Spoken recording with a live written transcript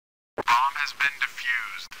been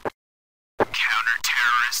defused.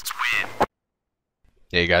 Counter-terrorists win.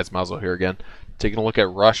 Hey guys, Mazel here again. Taking a look at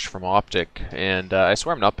Rush from OpTic, and I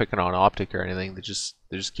swear I'm not picking on OpTic or anything. They just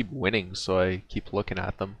keep winning, so I keep looking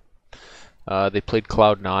at them. They played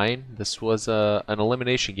Cloud9. This was an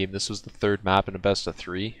elimination game. This was the third map in a best of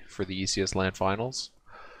 3 for the ECS LAN finals,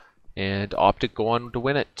 and OpTic go on to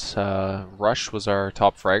win it. Rush was our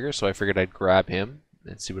top fragger, so I figured I'd grab him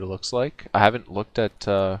and see what it looks like. I haven't looked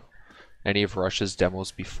at any of Rush's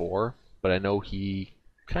demos before, but I know he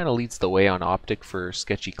kind of leads the way on OpTic for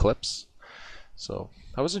sketchy clips. So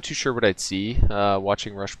I wasn't too sure what I'd see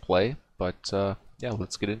watching Rush play, but yeah,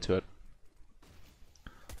 let's get into it.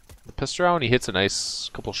 The pistol round, he hits a nice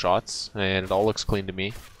couple shots, and it all looks clean to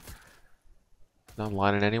me. Not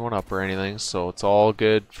lining anyone up or anything, so it's all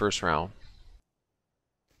good first round.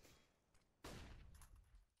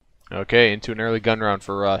 Okay, into an early gun round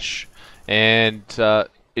for Rush, and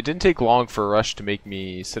it didn't take long for Rush to make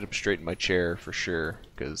me sit up straight in my chair for sure,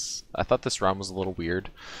 because I thought this round was a little weird.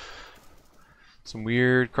 Some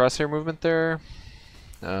weird crosshair movement there,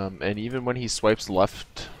 and even when he swipes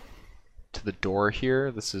left to the door here,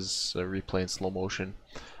 this is a replay in slow motion.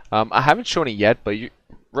 I haven't shown it yet, but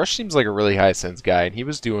Rush seems like a really high sense guy, and he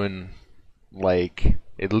was doing like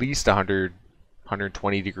at least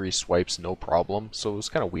 120 degree swipes no problem, so it was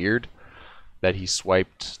kind of weird that he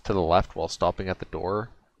swiped to the left while stopping at the door.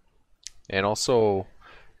 And also,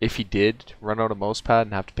 if he did run out of mouse pad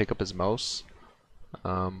and have to pick up his mouse,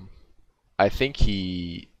 I think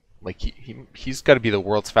he's got to be the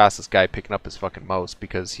world's fastest guy picking up his fucking mouse,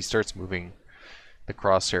 because he starts moving the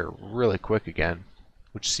crosshair really quick again,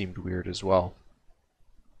 which seemed weird as well.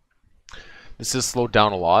 This is slowed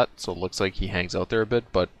down a lot, so it looks like he hangs out there a bit,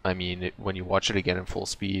 but I mean, when you watch it again in full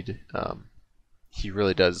speed, he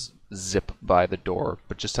really does zip by the door,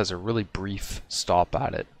 but just has a really brief stop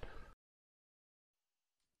at it.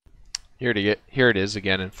 Here it is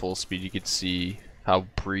again in full speed. You could see how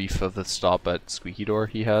brief of the stop at squeaky door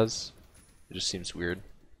he has. It just seems weird.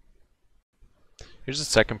 Here's the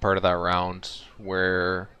second part of that round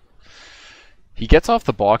where he gets off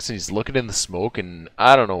the box and he's looking in the smoke, and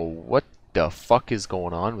I don't know what the fuck is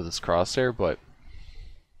going on with his crosshair, but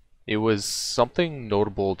it was something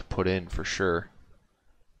notable to put in for sure.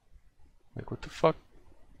 Like, what the fuck?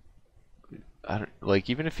 I don't, like,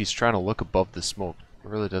 even if he's trying to look above the smoke, it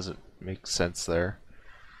really doesn't make sense there.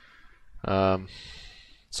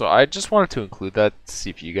 So I just wanted to include that to see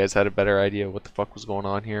if you guys had a better idea what the fuck was going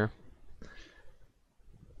on here.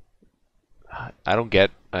 I don't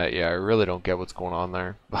get, yeah, I really don't get what's going on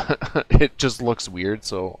there. But it just looks weird,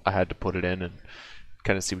 so I had to put it in and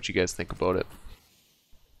kind of see what you guys think about it.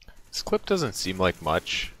 This clip doesn't seem like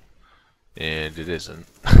much, and it isn't.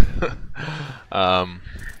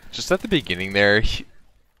 Just at the beginning there,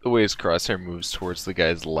 the way his crosshair moves towards the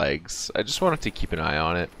guy's legs, I just wanted to keep an eye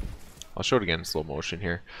on it. I'll show it again in slow motion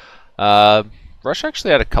here. Rush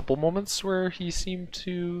actually had a couple moments where he seemed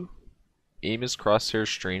to aim his crosshair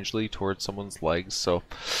strangely towards someone's legs, so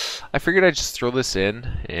I figured I'd just throw this in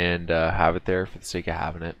and have it there for the sake of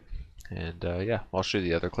having it. And yeah, I'll show you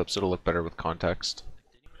the other clips. It'll look better with context.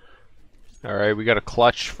 Alright, we got a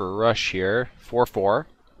clutch for Rush here. 4-4.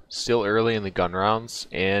 Still early in the gun rounds,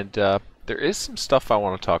 and there is some stuff I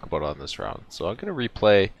want to talk about on this round. So I'm going to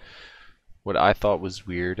replay what I thought was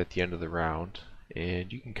weird at the end of the round,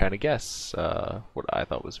 and you can kind of guess what I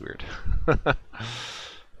thought was weird.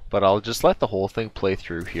 But I'll just let the whole thing play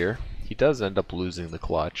through here. He does end up losing the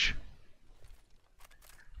clutch,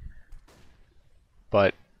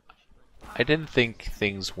 but I didn't think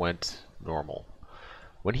things went normal.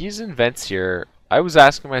 When he's in vents here, I was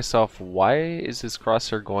asking myself, why is his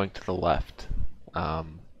crosshair going to the left?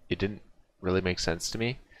 It didn't really make sense to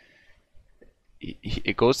me.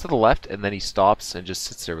 It goes to the left, and then he stops and just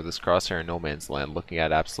sits there with his crosshair in no man's land, looking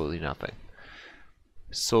at absolutely nothing.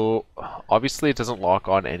 So obviously it doesn't lock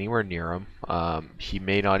on anywhere near him. He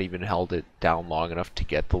may not even held it down long enough to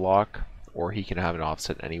get the lock, or he can have an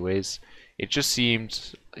offset anyways. It just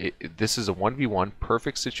seemed this is a 1v1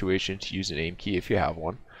 perfect situation to use an aim key if you have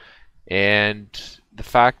one, and the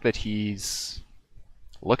fact that he's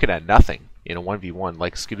looking at nothing in a 1v1,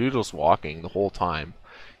 like Skadoodle's walking the whole time.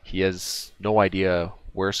 He has no idea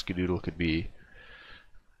where Skadoodle could be.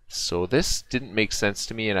 So this didn't make sense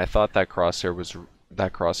to me, and I thought that crosshair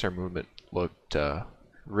movement looked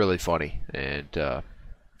really funny, and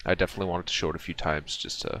I definitely wanted to show it a few times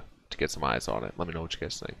just to get some eyes on it. Let me know what you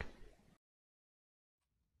guys think.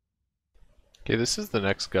 Okay, this is the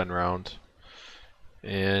next gun round,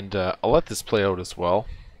 and I'll let this play out as well.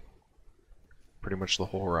 pretty much the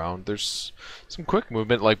whole round. There's some quick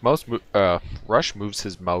movement, like Rush moves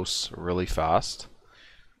his mouse really fast.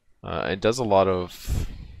 And does a lot of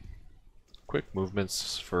quick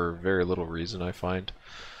movements for very little reason, I find.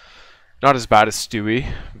 Not as bad as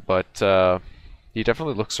Stewie, but he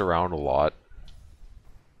definitely looks around a lot.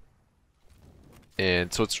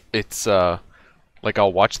 And so it's like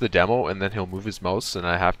I'll watch the demo and then he'll move his mouse and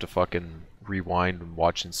I have to fucking rewind and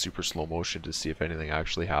watch in super slow motion to see if anything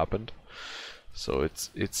actually happened. So it's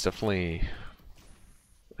definitely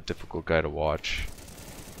a difficult guy to watch.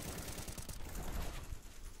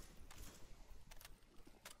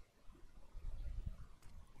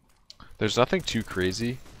 There's nothing too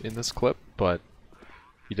crazy in this clip, but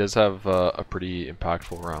he does have a pretty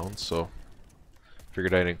impactful round, so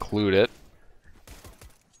figured I'd include it.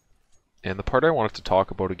 And the part I wanted to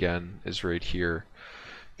talk about again is right here.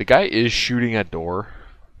 The guy is shooting at door.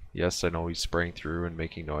 Yes, I know he's spraying through and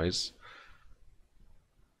making noise.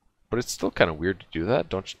 But it's still kind of weird to do that,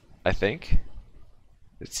 don't you, I think?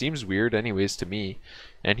 It seems weird anyways to me.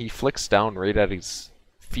 And he flicks down right at his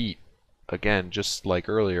feet. Again, just like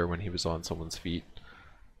earlier when he was on someone's feet.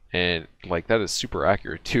 And like that is super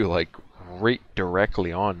accurate too, like right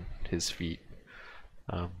directly on his feet.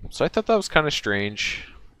 So I thought that was kind of strange.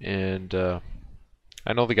 And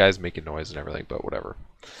I know the guy's making noise and everything, but whatever.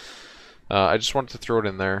 I just wanted to throw it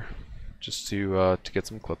in there, just to get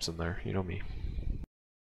some clips in there. You know me.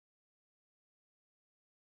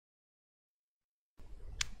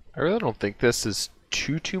 I really don't think this is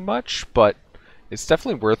too much, but it's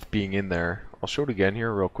definitely worth being in there. I'll show it again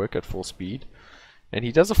here real quick at full speed, and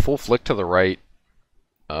he does a full flick to the right,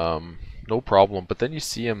 no problem. But then you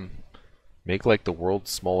see him make like the world's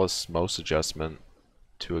smallest mouse adjustment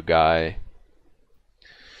to a guy,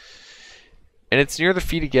 and it's near the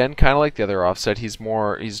feet again, kind of like the other offset. He's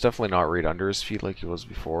definitely not right under his feet like he was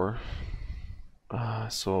before.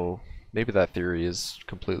 So maybe that theory is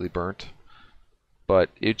completely burnt, but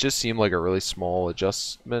it just seemed like a really small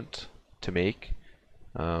adjustment to make,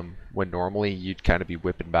 when normally you'd kind of be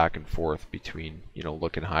whipping back and forth between, you know,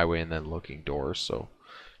 looking highway and then looking door. So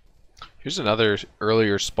here's another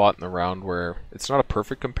earlier spot in the round where it's not a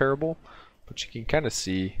perfect comparable, but you can kind of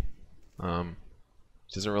see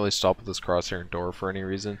he doesn't really stop with his crosshair and door for any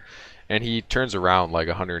reason, and he turns around like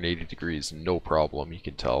 180 degrees, no problem, you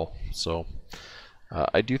can tell. So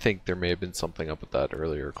I do think there may have been something up with that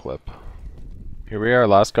earlier clip. Here we are,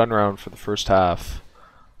 last gun round for the first half.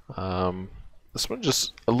 This one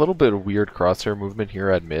just a little bit of weird crosshair movement here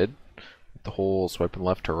at mid, with the whole swiping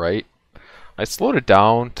left to right. I slowed it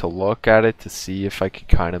down to look at it to see if I could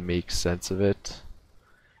kind of make sense of it.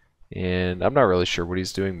 And I'm not really sure what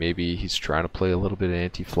he's doing. Maybe he's trying to play a little bit of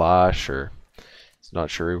anti-flash, or he's not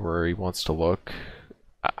sure where he wants to look.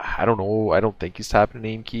 I don't know. I don't think he's tapping an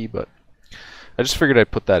aim key, but I just figured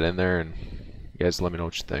I'd put that in there, and you guys let me know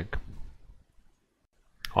what you think.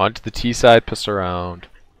 On to the T side, pistol round.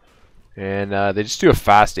 And they just do a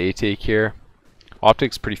fast A take here.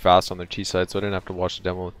 OpTic's pretty fast on their T side, so I didn't have to watch the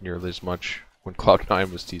demo nearly as much when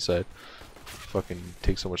Cloud9 was T side. Fucking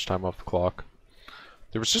takes so much time off the clock.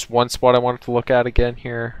 There was just one spot I wanted to look at again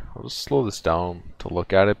here. I'll just slow this down to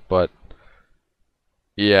look at it, but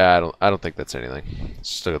yeah, I don't think that's anything. It's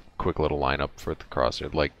just a quick little lineup for the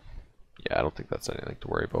crosshair. Like, yeah, I don't think that's anything to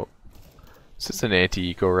worry about. This is an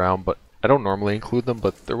anti-eco round, but I don't normally include them,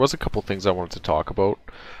 but there was a couple things I wanted to talk about.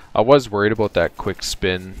 I was worried about that quick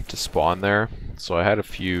spin to spawn there, so I had a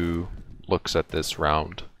few looks at this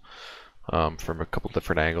round from a couple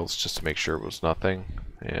different angles just to make sure it was nothing.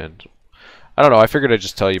 And I don't know, I figured I'd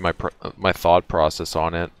just tell you my thought process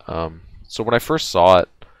on it. So when I first saw it,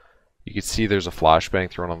 you could see there's a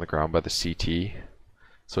flashbang thrown on the ground by the CT.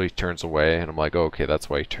 So he turns away, and I'm like, oh, okay, that's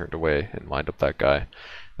why he turned away and lined up that guy.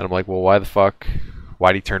 And I'm like, well, why the fuck?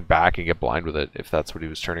 Why'd he turn back and get blind with it? If that's what he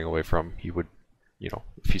was turning away from, he would, you know,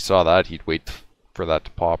 if he saw that, he'd wait for that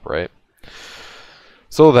to pop, right?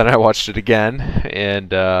 So then I watched it again, and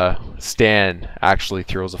Stan actually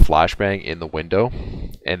throws a flashbang in the window,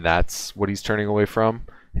 and that's what he's turning away from.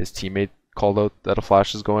 His teammate called out that a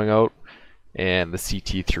flash is going out, and the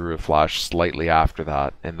CT threw a flash slightly after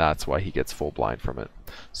that, and that's why he gets full blind from it.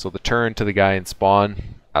 So the turn to the guy in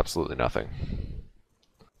spawn, absolutely nothing.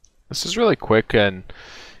 This is really quick, and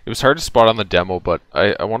it was hard to spot on the demo, but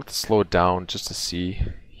I wanted to slow it down just to see.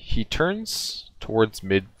 He turns towards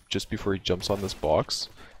mid just before he jumps on this box,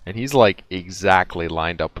 and he's like exactly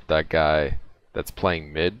lined up with that guy that's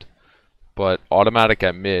playing mid, but automatic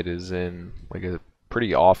at mid is in like a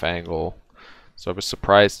pretty off angle, so I was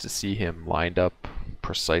surprised to see him lined up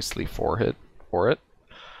precisely for it.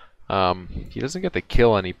 He doesn't get the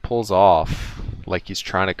kill, and he pulls off like he's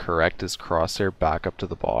trying to correct his crosshair back up to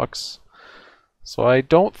the box. So I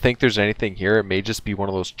don't think there's anything here. It may just be one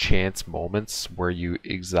of those chance moments where you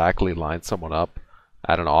exactly line someone up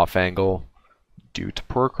at an off angle due to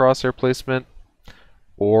poor crosshair placement,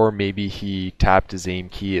 or maybe he tapped his aim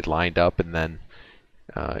key, it lined up, and then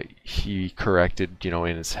he corrected, you know,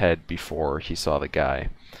 in his head before he saw the guy.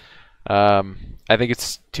 I think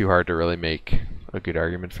it's too hard to really make a good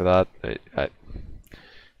argument for that.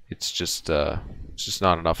 It's just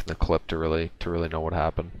not enough in the clip to really know what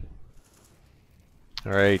happened.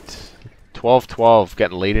 All right, 12-12,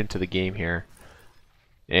 getting late into the game here,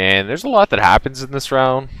 and there's a lot that happens in this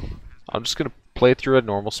round. I'm just gonna play through at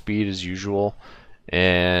normal speed as usual,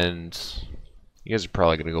 and you guys are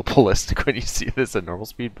probably gonna go ballistic when you see this at normal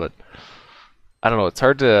speed, but I don't know. It's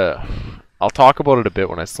hard to. I'll talk about it a bit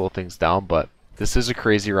when I slow things down, but this is a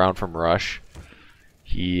crazy round from Rush.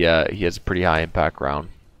 He has a pretty high impact round.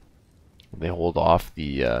 They hold off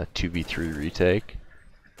the 2v3 retake.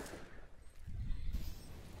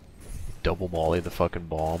 Double molly the fucking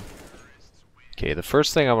bomb. Okay, the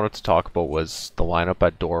first thing I wanted to talk about was the lineup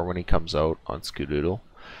at door when he comes out on Skoodoodle.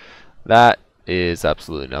 That is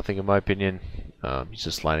absolutely nothing in my opinion. He's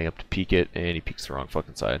just lining up to peek it, and he peeks the wrong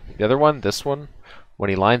fucking side. The other one, this one,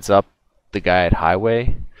 when he lines up the guy at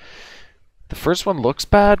highway, the first one looks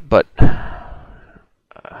bad, but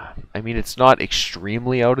I mean, it's not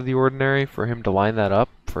extremely out of the ordinary for him to line that up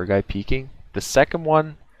for a guy peeking. The second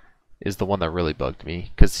one is the one that really bugged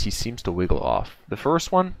me because he seems to wiggle off. The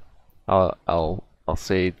first one, I'll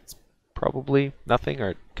say it's probably nothing,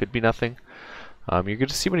 or it could be nothing. You're going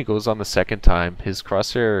to see when he goes on the second time, his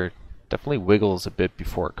crosshair definitely wiggles a bit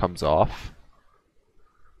before it comes off.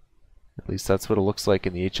 At least that's what it looks like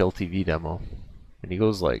in the HLTV demo. And he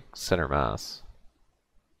goes like center mass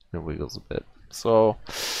and wiggles a bit. So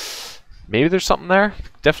maybe there's something there.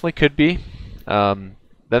 Definitely could be. Then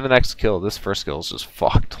the next kill, this first kill is just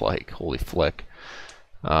fucked, like holy flick.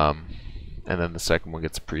 And then the second one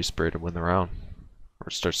gets a pre-spray to win the round, or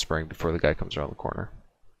starts spraying before the guy comes around the corner.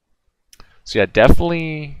 So yeah,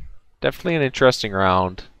 definitely an interesting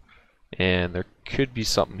round, and there could be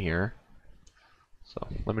something here. So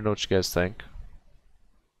let me know what you guys think.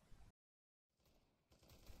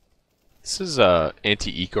 This is a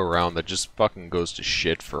anti-eco round that just fucking goes to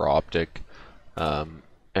shit for OpTic,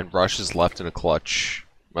 and Rush is left in a clutch,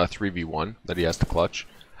 3v1 that he has to clutch.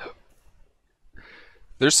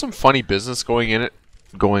 There's some funny business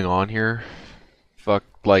going on here. Fuck,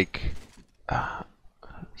 like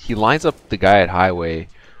he lines up the guy at highway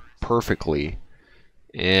perfectly,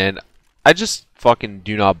 and I just fucking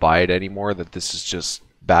do not buy it anymore that this is just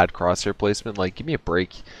bad crosshair placement. Like, give me a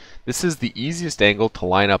break. This is the easiest angle to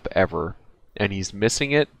line up ever, and he's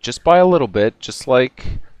missing it just by a little bit, just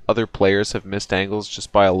like other players have missed angles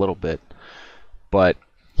just by a little bit. But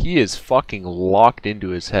he is fucking locked into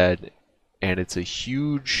his head, and it's a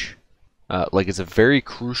huge, like it's a very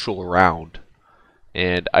crucial round,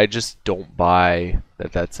 and I just don't buy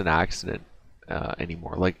that that's an accident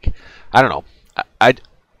anymore. Like, I don't know.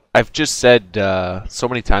 I've just said so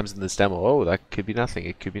many times in this demo, oh, that could be nothing.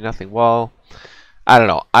 It could be nothing. Well, I don't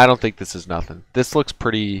know. I don't think this is nothing. This looks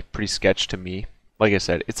pretty sketch to me. Like I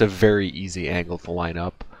said, it's a very easy angle to line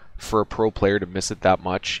up. For a pro player to miss it that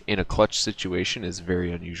much in a clutch situation is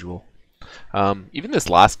very unusual. Even this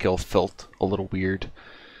last kill felt a little weird.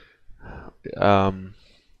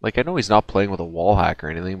 Like, I know he's not playing with a wall hack or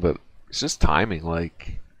anything, but it's just timing.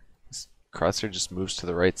 Like, this crosshair just moves to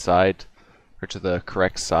the right side, or to the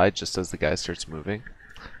correct side just as the guy starts moving.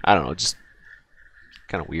 I don't know, just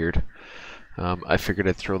kind of weird. I figured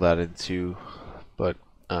I'd throw that in too, but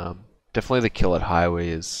definitely the kill at highway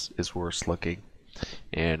is worse looking,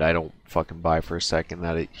 and I don't fucking buy for a second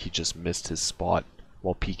that he just missed his spot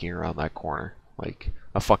while peeking around that corner. Like,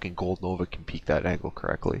 a fucking Gold Nova can peek that angle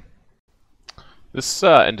correctly. This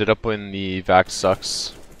ended up in the Vax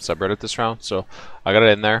Sucks subreddit this round, so I got it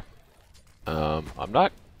in there. I'm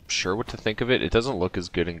not sure what to think of it. It doesn't look as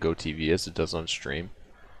good in GoTV as it does on stream.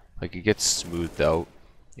 Like, it gets smoothed out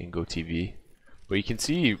in GoTV, but you can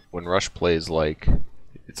see when Rush plays, like,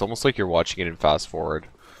 it's almost like you're watching it in fast forward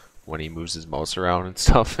when he moves his mouse around and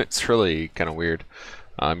stuff. It's really kind of weird.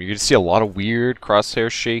 You're gonna see a lot of weird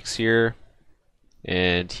crosshair shakes here,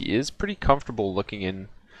 and he is pretty comfortable looking in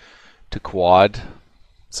to quad.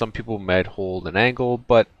 Some people might hold an angle,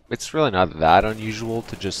 but it's really not that unusual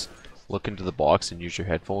to just look into the box and use your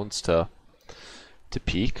headphones to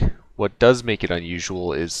peek. What does make it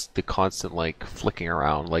unusual is the constant, like, flicking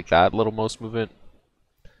around, like that little mouse movement,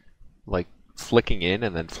 like flicking in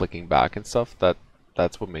and then flicking back and stuff.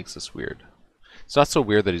 That's what makes this weird. It's not so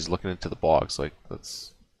weird that he's looking into the box. Like,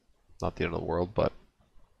 that's Not the end of the world, but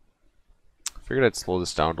I figured I'd slow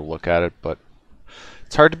this down to look at it, but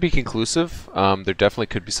it's hard to be conclusive. There definitely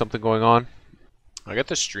could be something going on. I got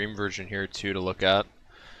the stream version here too to look at,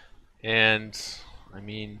 and I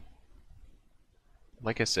mean,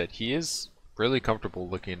 like I said, he is really comfortable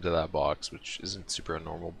looking into that box, which isn't super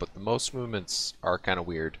normal, but the most movements are kind of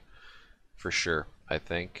weird, for sure, I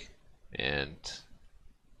think. And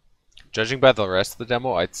judging by the rest of the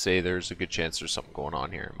demo, I'd say there's a good chance there's something going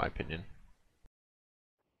on here, in my opinion.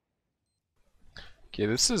 Okay,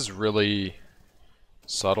 this is really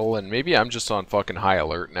subtle, and maybe I'm just on fucking high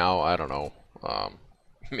alert now, I don't know.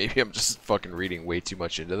 Maybe I'm just fucking reading way too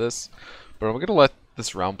much into this, but I'm gonna let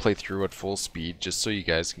this round play through at full speed just so you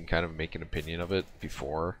guys can kind of make an opinion of it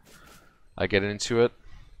before I get into it.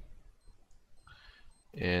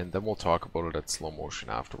 And then we'll talk about it at slow motion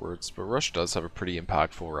afterwards. But Rush does have a pretty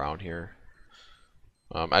impactful round here.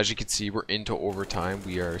 As you can see, we're into overtime.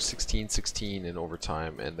 We are 16-16 in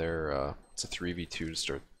overtime, and it's a 3v2 to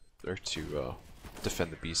start or to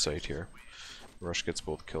defend the B site here. Rush gets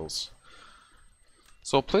both kills.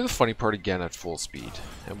 So I'll play the funny part again at full speed,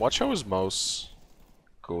 and watch how his mouse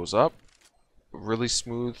goes up really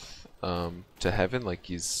smooth to heaven, like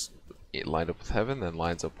he's lined up with heaven, then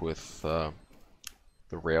lines up with the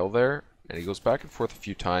rail there, and he goes back and forth a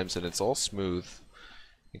few times, and it's all smooth.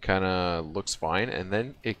 It kind of looks fine, and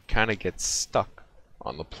then it kind of gets stuck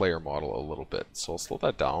on the player model a little bit. So I'll slow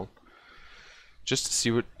that down just to see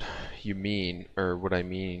what you mean, or what I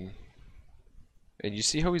mean. And you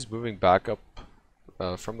see how he's moving back up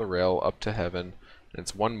from the rail up to heaven, and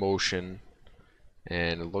it's one motion,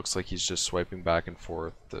 and it looks like he's just swiping back and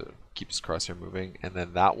forth to keep his crosshair moving, and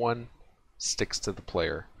then that one sticks to the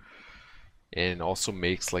player and also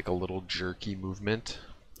makes like a little jerky movement.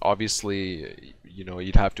 Obviously, you know,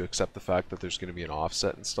 you'd have to accept the fact that there's going to be an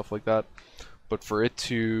offset and stuff like that, but for it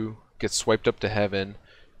to get swiped up to heaven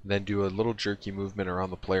and then do a little jerky movement around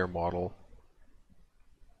the player model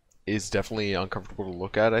is definitely uncomfortable to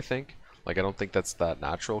look at, I think. Like, I don't think that's that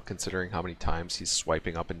natural considering how many times he's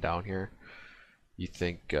swiping up and down here. You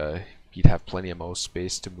think he'd have plenty of mouse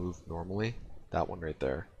space to move normally. That one right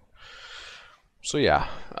there. So yeah,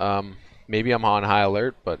 maybe I'm on high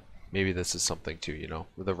alert, but maybe this is something too, you know,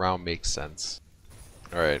 the round makes sense.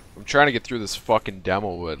 Alright, I'm trying to get through this fucking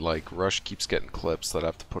demo, but like Rush keeps getting clips that I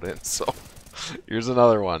have to put in, so here's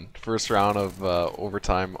another one. First round of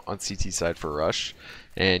overtime on CT side for Rush,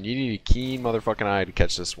 and you need a keen motherfucking eye to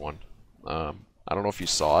catch this one. I don't know if you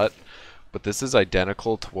saw it, but this is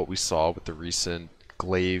identical to what we saw with the recent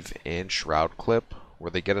Glaive and Shroud clip,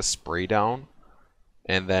 where they get a spray down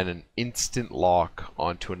and then an instant lock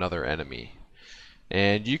onto another enemy.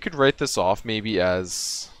 And you could write this off maybe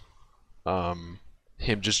as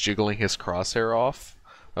him just jiggling his crosshair off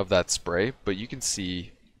of that spray, but you can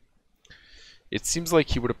see it seems like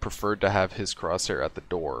he would have preferred to have his crosshair at the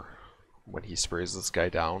door when he sprays this guy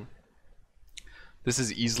down. This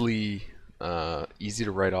is easy to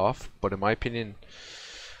write off, but in my opinion,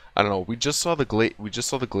 I don't know. We just saw the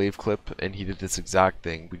Glaive clip, and he did this exact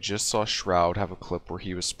thing. We just saw Shroud have a clip where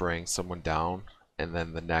he was spraying someone down, and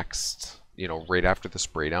then the next, you know, right after the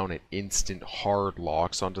spray down, it instant hard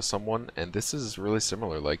locks onto someone, and this is really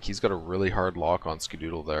similar. Like, he's got a really hard lock on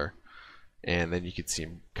Skadoodle there, and then you could see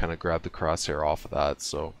him kind of grab the crosshair off of that.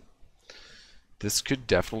 So this could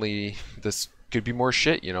be more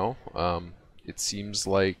shit, you know. It seems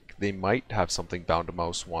like they might have something bound to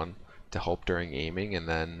mouse 1 to help during aiming, and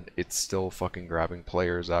then it's still fucking grabbing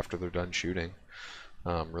players after they're done shooting,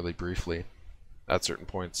 really briefly at certain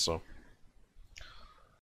points. So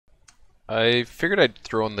I figured I'd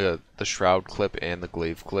throw in the Shroud clip and the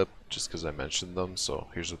Glaive clip just because I mentioned them. So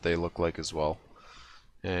here's what they look like as well,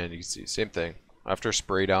 and you can see same thing. After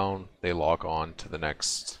spray down, they lock on to the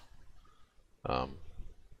next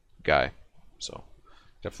guy. So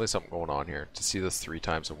definitely something going on here. To see this 3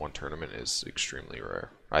 times in one tournament is extremely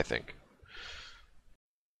rare, I think.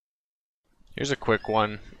 Here's a quick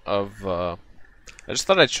one of, I just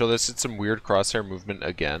thought I'd show this. It's some weird crosshair movement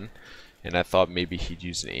again, and I thought maybe he'd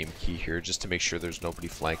use an aim key here just to make sure there's nobody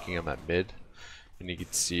flanking him at mid. And you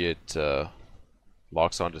can see it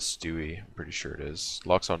locks onto Stewie, I'm pretty sure it is.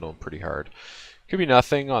 Locks onto him pretty hard. Could be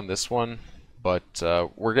nothing on this one, but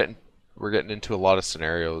we're getting into a lot of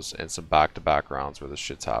scenarios and some back-to-back rounds where this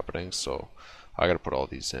shit's happening, so I gotta put all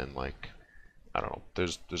these in. Like, I don't know,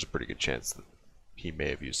 there's a pretty good chance that he may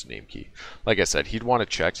have used an aim key. Like I said, he'd want to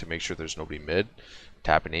check to make sure there's nobody mid.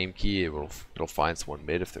 Tap an aim key, it'll find someone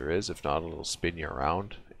mid if there is. If not, it'll spin you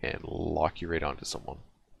around and lock you right onto someone.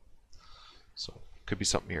 So could be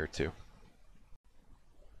something here too.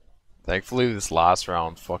 Thankfully, this last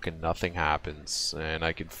round, fucking nothing happens, and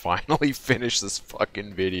I can finally finish this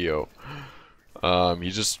fucking video. He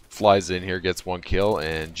just flies in here, gets 1 kill,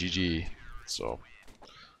 and GG. So,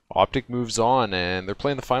 OpTic moves on, and they're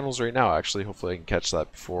playing the finals right now. Actually, hopefully I can catch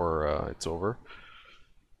that before it's over.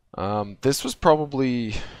 This was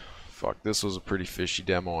probably... Fuck, this was a pretty fishy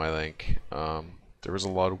demo, I think. There was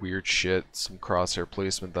a lot of weird shit, some crosshair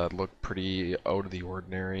placement that looked pretty out of the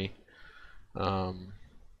ordinary.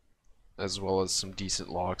 As well as some decent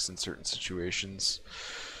locks in certain situations.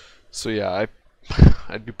 So yeah,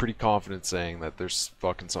 I'd be pretty confident saying that there's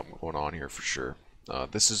fucking something going on here for sure.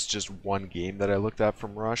 This is just one game that I looked at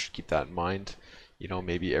from Rush. Keep that in mind. You know,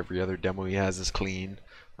 maybe every other demo he has is clean.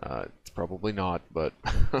 It's probably not, but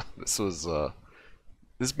this was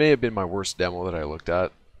this may have been my worst demo that I looked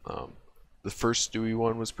at. The first Stewie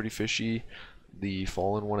one was pretty fishy. The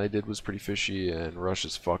Fallen one I did was pretty fishy, and Rush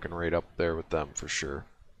is fucking right up there with them for sure.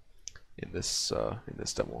 In this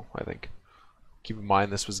demo, I think. Keep in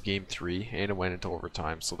mind this was game 3 and it went into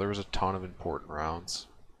overtime, so there was a ton of important rounds,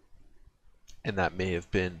 and that may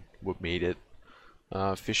have been what made it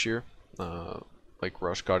fishier. Like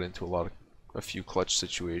Rush got into a few clutch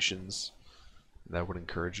situations that would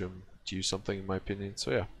encourage him to use something, in my opinion.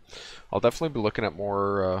 So yeah, I'll definitely be looking at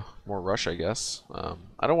more Rush, I guess.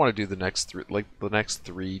 I don't want to do the next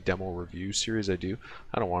three demo review series I do.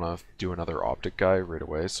 I don't want to do another OpTic guy right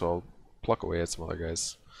away, so I'll pluck away at some other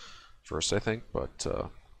guys first, I think. But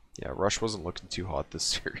yeah, Rush wasn't looking too hot this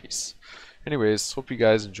series. Anyways, hope you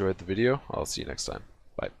guys enjoyed the video. I'll see you next time.